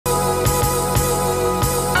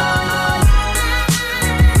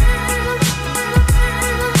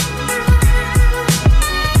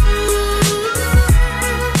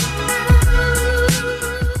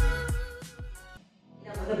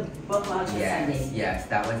spending. Yes,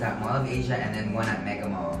 that was at Mall of Asia and then one at Mega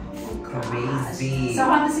Mall. Crazy. So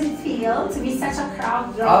how does it feel to be such a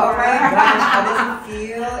crowd drawer? Oh my gosh, how does it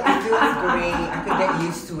feel? It feels great. I could get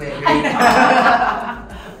used to it.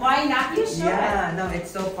 Why not? You should. Yeah, no,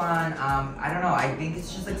 it's so fun. I don't know. I think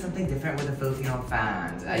it's just like something different with the Filipino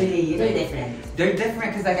fans. Really, they're different. They're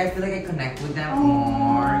different because like I feel like I connect with them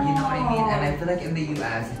more. You know what I mean? And I feel like in the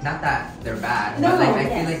US, not that they're bad, but like I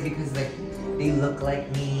feel like because like they look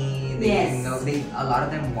like me. They know a lot of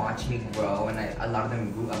them watch me grow, and a lot of them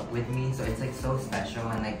grew up with me. So it's like so special,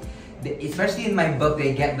 and like especially in my book,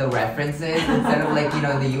 they get the references instead of like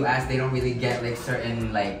the US. They don't really get like certain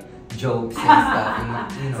like jokes and stuff,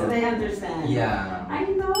 and, So they understand. Yeah. I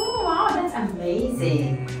know. Wow, that's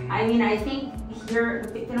amazing. I mean, I think here,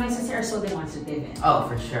 Pinoys are so demonstrative. Oh,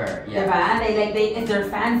 for sure. Yeah. Diba? If they're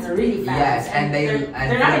fans, they're really fans. Yes, and they're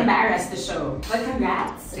not embarrassed to show. But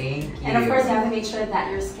congrats. Thank you. And of course, you have to make sure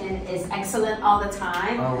that your skin is excellent all the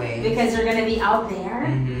time. Always. Because you're gonna be out there.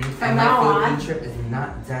 From and now my on. Philippine trip is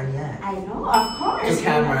not done yet. I know, of course. To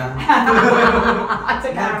camera. To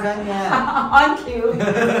camera. Not done yet. On cue.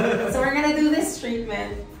 So we're gonna do this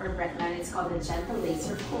treatment for Bretman. It's called the gentle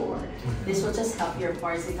laser core. This will just help your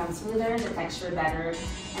pores become smoother, the texture better,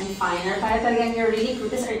 and finer. Para talagang you're really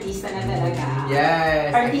fruitless artista na talaga.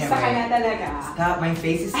 Yes. Artista ka na talaga. Stop, my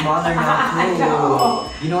face is smaller now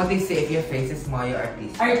too. You know what they say, if your face is small, you're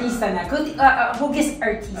artista. Artista na. Hugis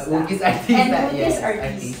artista. Hugis artista. And hugis yes,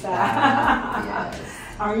 artista. Yes.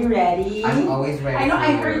 Are you ready? I'm always ready. I know,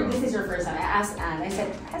 I heard this is your first time. I asked Anne, I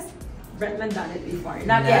said, has Bretman done it before?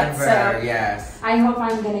 Not yet. Never, So yes. I hope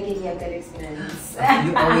I'm gonna give you a good experience.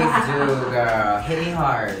 You always do, girl. Hit me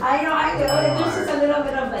hard. I know, I will. There's just a little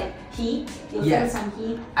bit of like heat. You'll feel some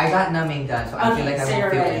heat. I got numbing done, so I feel like I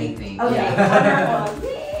won't feel anything. Okay, yeah. wonderful.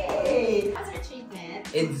 Yay! How's our treatment?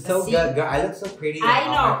 It's so good, girl. I look so pretty. I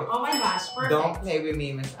know. Oh my gosh, perfect. Don't play with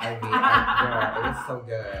me, Miss Ivy. Girl, it's so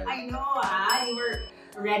good. I know, you were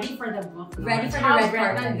ready for the book. Ready for the red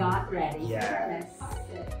Bretman got ready. Yes.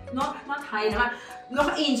 Not high naman.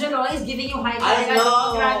 Look, Angel is giving you high. I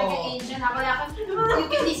know. Grabe ka, Angel. Habang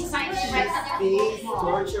you can be society He's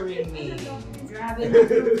torturing me. Grabe na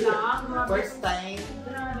lang. First time.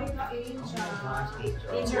 Grabe ka, Angel. Oh my gosh,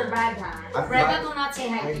 Angel. Angel bad, ha? Bretman will not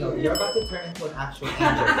say hi I to know. you. You're about to turn into an actual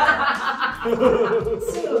angel.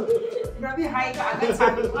 So, grabe hi ka agad.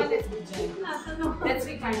 Sabi ko, let's be gentle. Let's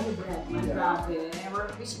be kind to Bretman. Grabe.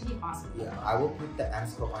 We should be positive. Yeah, I will put the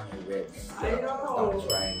anscope on your ribs. So I know. Stop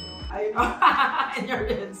trying. I know. And your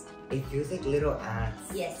ribs. It feels like little ants.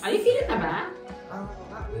 Yes. Are you feeling na ba? Oh,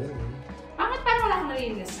 not really. Bakit parang wala kang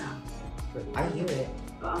narinig na? But I hear it.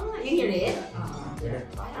 Oo nga, you hear it? Yeah.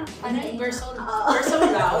 Ano, we're so loud.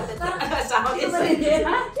 Sound is like,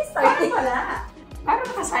 Starting wala. parang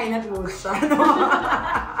nakasilent mode siya.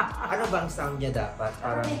 Ano bang sound niya dapat?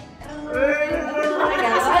 Parang...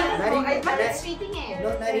 But it's sweeting eh.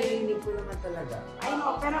 No, naririnig ko naman talaga. I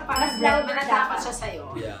know, pero parang loud na dapat siya sa'yo.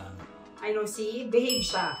 Yeah. I know, see? Behave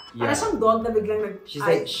siya. Yeah. Parang siyang dog na biglang nag... She's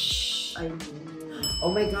like, shh. I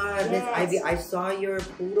Oh my god, Miss Yes. Ivy, I saw your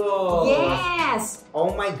poodles. Yes!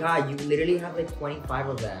 Oh my god, you literally have like 25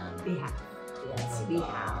 of them. We have. Yes, Oh my we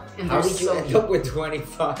God. have. And How they're did you so end up with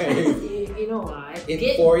 25 You know what? in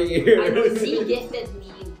 4 years? I know, Z gifted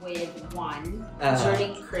me with one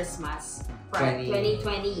during Christmas from 20.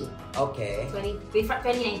 2020. Okay.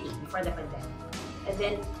 2019, before the pandemic. And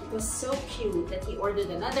then it was so cute that he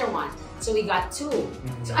ordered another one. So we got two.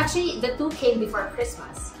 So actually, the two came before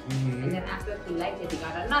Christmas. And then after he liked it, he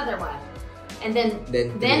got another one. And then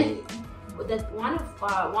that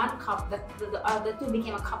the two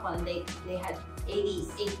became a couple, and they had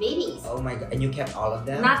 8 babies. Oh my god! And you kept all of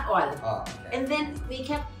them? Not all. Oh. Okay. And then we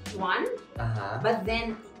kept one. But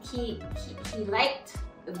then he liked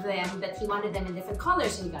them, that he wanted them in different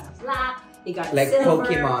colors. So he got a black. He got like silver.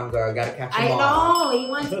 Pokemon, girl. Gotta catch them all. I know. He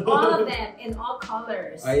wants all of them in all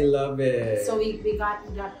colors. I love it. So we got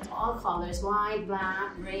all colors: white,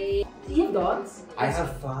 black, gray. Do you have dogs? I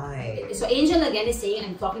have 5. So Angel again is saying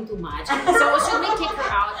I'm talking too much. So should we kick her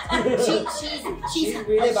out? She's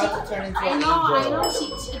really about to turn into an angel. I know. She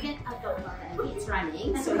again. It's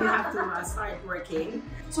running, so you have to start working.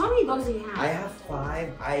 So how many dogs do you have? I have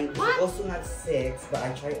 5. I also have 6, but I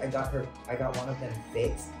got one of them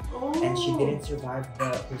fixed, and she didn't survive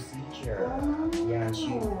the procedure. Yeah, and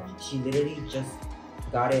she literally just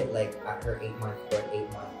got it like at her 8-month birthday.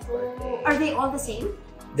 Are they all the same?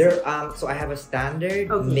 They're so I have a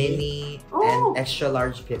standard, mini, and extra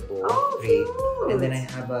large pit bull, 3, and then I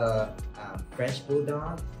have a French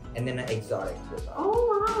bulldog, and then an exotic bulldog. Oh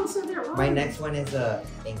wow, so they're all... My next one is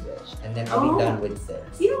English, and then I'll be done with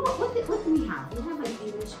 6. You know what do we have? We have an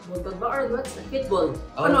English bulldog, or what's the pit bull?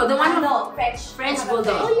 Oh, no, the one French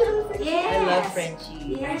bulldog. Oh, you have a French? Yes. I love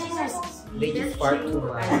Frenchies. Yes. They just fart too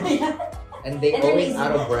much, and they always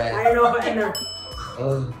out of breath. I know.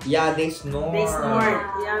 Oh, yeah, they snore. They snore.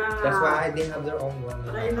 Yeah. That's why they have their own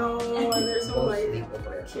room. I know. They're so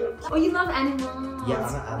cute. Oh, you love animals. Yeah,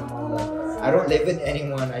 I'm an animal lover. I don't live with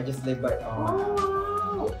anyone. I just live by. Oh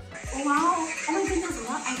wow. Oh wow. Oh my goodness.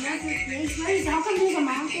 What? I love your place. Where is? How come there's a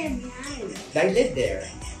mountain? Yes. I live there.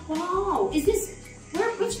 Wow. Is this?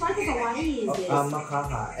 Which part of Hawaii is this?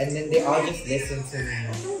 Makaha. And then they all just listen to me.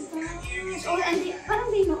 Oh my gosh. Oh, and parang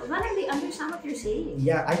they understand what you're saying.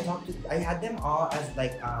 Yeah, I had them all as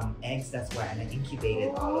like eggs, that's why, and I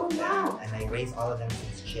incubated all of them. Wow. And I raised all of them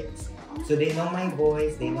since chicks. So they know my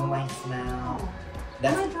voice, they know my smell.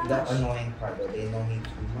 That's the annoying part though. They know me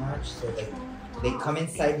too much. So like they come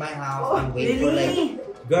inside my house and wait for like,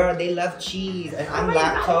 girl, they love cheese and I'm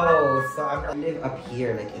lactose. So I live up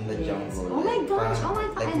here like in the jungle. Oh my gosh, oh my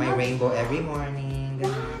god. Like my rainbow every morning.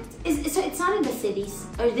 So it's not in the cities?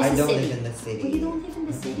 Or this I is don't city? live in the city. Oh, you don't live in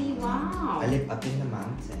the city? Wow. I live up in the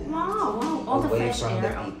mountains. Wow. All the away fresh from air.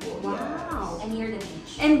 the people. Wow. Yes. And near the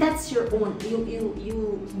beach. And that's your own.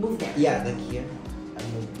 You moved there. Yeah, like here. I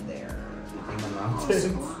moved there in the mountains.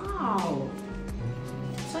 Wow.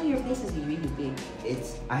 So your place is really big.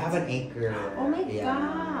 I have an acre. Oh my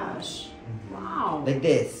gosh. Wow. Like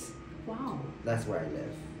this. Wow. That's where I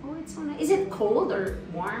live. Oh, it's so nice. Is it cold or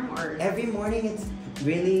warm or? Every morning it's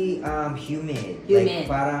really humid. Humid. Like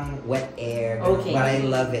parang wet air. Okay. But I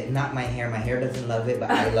love it. Not my hair. My hair doesn't love it, but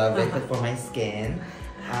I love it for my skin.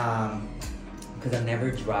 Because I'm never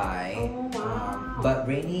dry. Oh wow. But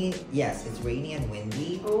rainy, yes, it's rainy and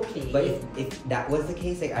windy. Okay. But if that was the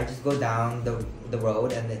case, like I just go down the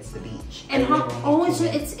road and it's the beach. And how? Oh, so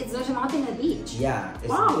it's there's a mountain and a beach. Yeah.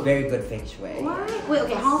 It's very good feng shui. Why? Wait.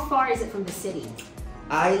 Okay. How far is it from the city?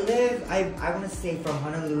 I want to say from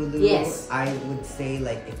Honolulu. Yes. I would say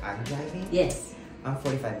like if I'm driving. Yes.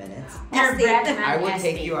 45 minutes. I would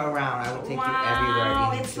take you around. I would take you everywhere.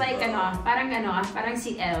 Wow, it's like parang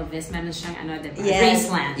si Elvis, meron siyang diba? Yes.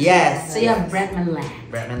 Graceland. Yes. So you have Bretman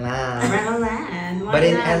Land. Bretman Land. Bretman Land. But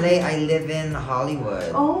in LA, I live in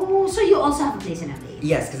Hollywood. Oh, so you also have a place in LA?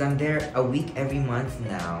 Yes, because I'm there a week every month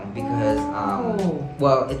now. Because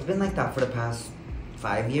well, it's been like that for the past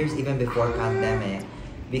 5 years, even before pandemic.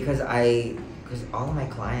 Because all of my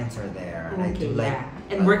clients are there. Okay, I do like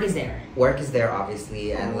and work is there. Work is there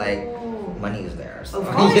obviously, and like money is there. So. Of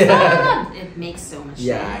course, it makes so much sense.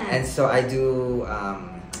 Yeah, and so I do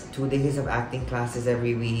 2 days of acting classes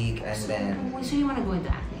every week, and then. So you want to go into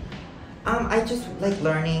acting? I just like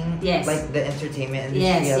learning, like the entertainment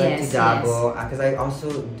industry. I like to dabble because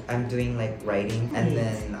I'm doing like writing, and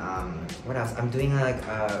then what else? I'm doing like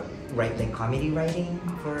comedy writing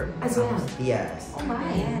for as well. Yes. Oh my!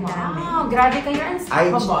 Wow, grabe kayo,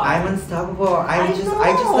 unstoppable. I'm unstoppable. I just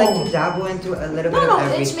like to dabble into a little bit of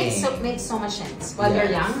everything. It makes so much sense while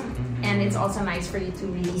you're young, and it's also nice for you to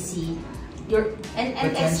really see your and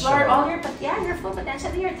explore all your full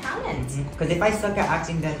potential and your talents. Because if I suck at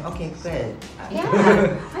acting, then okay, good. Yeah,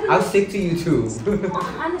 I'll stick to you too.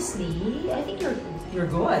 Honestly, I think you're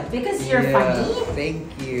good because you're funny. Thank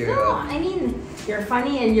you. No, I mean you're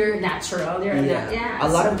funny and you're natural. A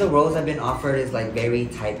lot of the roles I've been offered is like very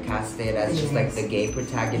typecasted as just like the gay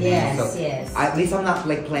protagonist. Yes, At least I'm not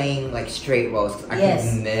like playing like straight roles. I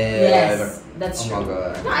could never. Yes, that's true. Oh my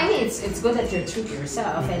god. No, I mean it's good that you're true to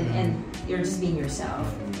yourself and you're just being yourself.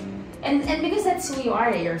 And because that's who you are,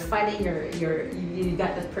 you're funny, you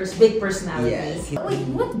got that big personality. Yes. Wait,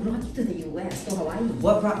 what brought you to the US, to Hawaii?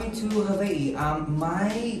 What brought me to Hawaii?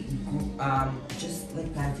 My just like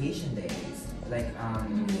plantation days. Like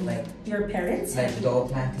your parents? Like Dole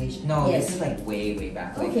plantation. No, yes. This is like way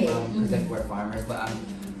back. Like okay. Because like we're farmers, but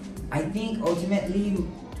I think ultimately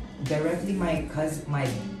directly my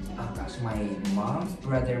mom's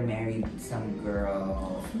brother married some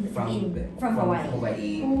girl from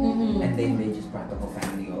Hawaii. And then they just brought the whole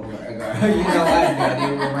family over. You know what?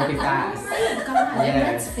 They were working fast. Oh my god,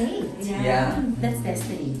 that's fate. Yeah. That's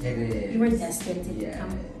destiny. It is. You were destined to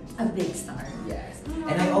become a big star. Yes.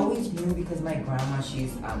 And I always knew because my grandma, she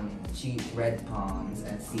read palms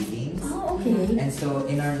and seedings. Oh, okay. And so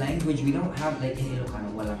in our language, we don't have like in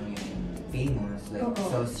Ilocano, walang yung famous. Like,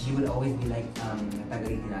 so she would always be like,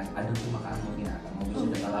 adong tumakaan mo ginagawa mo, which is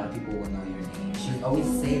like a lot of people will know your name. She would always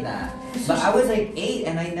say that. But I was like 8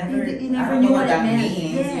 and I never knew what that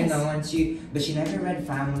means, you know. And she never read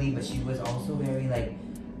family, but she was also very like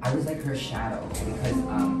I was like her shadow because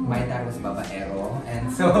my dad was babaero,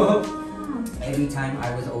 and so every time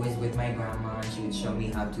I was always with my grandma, she would show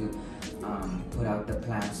me how to put out the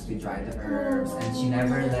plants to dry the herbs, and she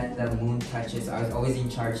never let the moon touch it. So I was always in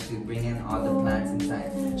charge to bring in all the plants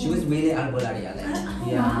inside. She was really albularia, like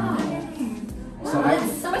yeah. So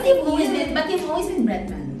but you've always been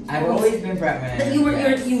Bretman. I've always been Bretman.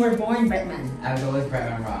 That you were born Bretman. I was always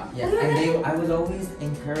Bretman Rock. Yes, and I was always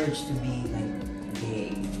encouraged to be like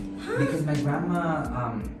gay because my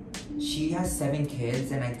grandma she has 7 kids,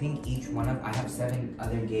 and I think I have 7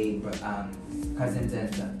 other gay cousins,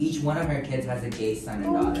 and each one of her kids has a gay son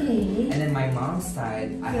and daughter. And then my mom's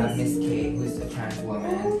side, I have Miss K, who's a trans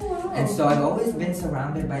woman. And so I've always been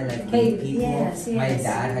surrounded by like gay people. My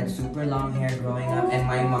dad had super long hair growing up, and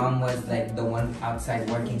my mom was like the one outside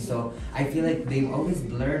working. So I feel like they've always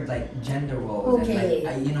blurred like gender roles and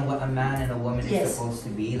like you know what a man and a woman is supposed to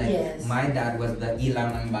be. Like my dad was the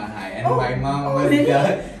ilang ng bahay, and my mom was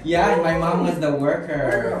my mom was the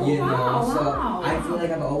worker. You know, so I feel like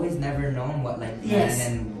I've always never known what like man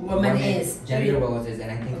and woman is gender roles is, and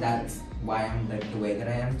I think that's why I'm like the way that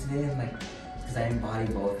I am today. And like because I embody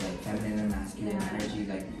both like feminine and masculine energy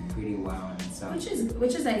like pretty well, and so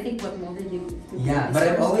which is I think what molded you. But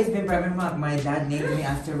I've always been Bretman Rock. My dad named me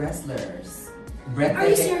after wrestlers. Brett Are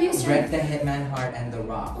you serious? Bret the Hitman Hart and The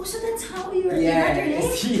Rock. Oh, so that's how you got your name?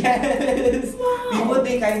 Yes. Wow. People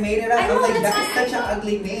think I made it up. I'm like, that's such an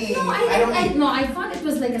ugly name. No, I thought it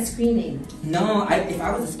was like a screen name. No, if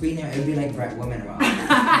I was a screen name, it would be like Bret Woman Rock.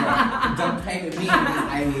 Don't play with me.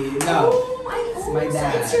 I mean, no. It's my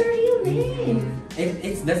dad. It's your real name.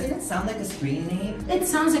 Doesn't it sound like a screen name? It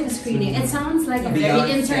sounds like a screen name. It sounds like a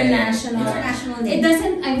very international name. It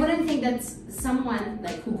doesn't. I wouldn't think that's someone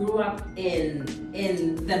like who grew up in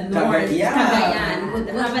the north, Cagayan, would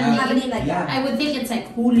have a name like that. I would think it's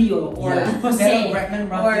like Julio or Jose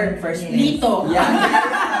or first name. Lito.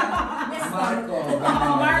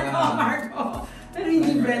 Marco. Pero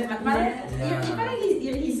hindi Bretman.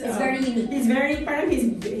 Parang he's very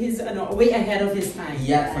way ahead of his time.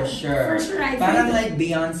 Yeah, for sure. For sure, parang like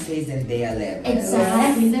Beyonce's and Dea level.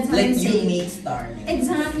 Exactly. That's what I'm saying. Unique star.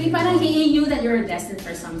 Exactly. Parang he knew that you were destined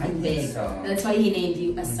for something big. So. That's why he named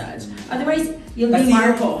you as such. Otherwise, you'll be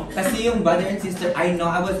Marco. Kasi yung brother and sister, I know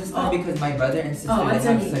I was a star because my brother and sister they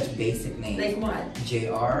have such basic names. Like what?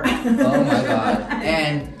 JR. Oh my god.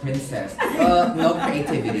 And Princess. No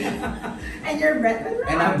creativity. And you're Bretman Rock.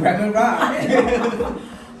 And I'm Bretman Rock.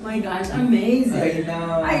 My gosh, amazing. I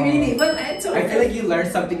know. I really, but it's okay. I feel like you learned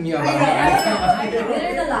something new about me. I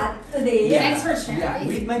learned a lot today. Yeah. Thanks for sharing. Yeah,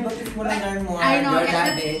 read my book if you want to learn more. I know. You're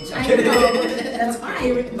that bitch. I know. That's fine.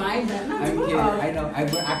 Bye, Bretman. I'm kidding. I know.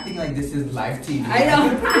 We're acting like this is live TV. I know.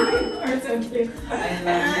 We're so cute. I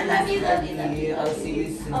love you. I'll see you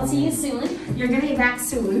soon. I'll see you soon. You're gonna be back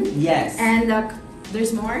soon. Yes. And there's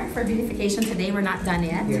more for beautification today. We're not done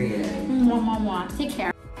yet. Period. Mwah. Take care.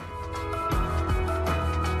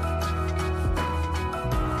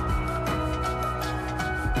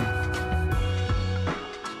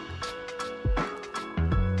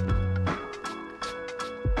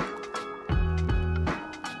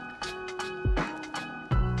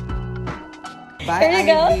 Bye,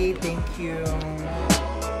 Ivy. Thank you.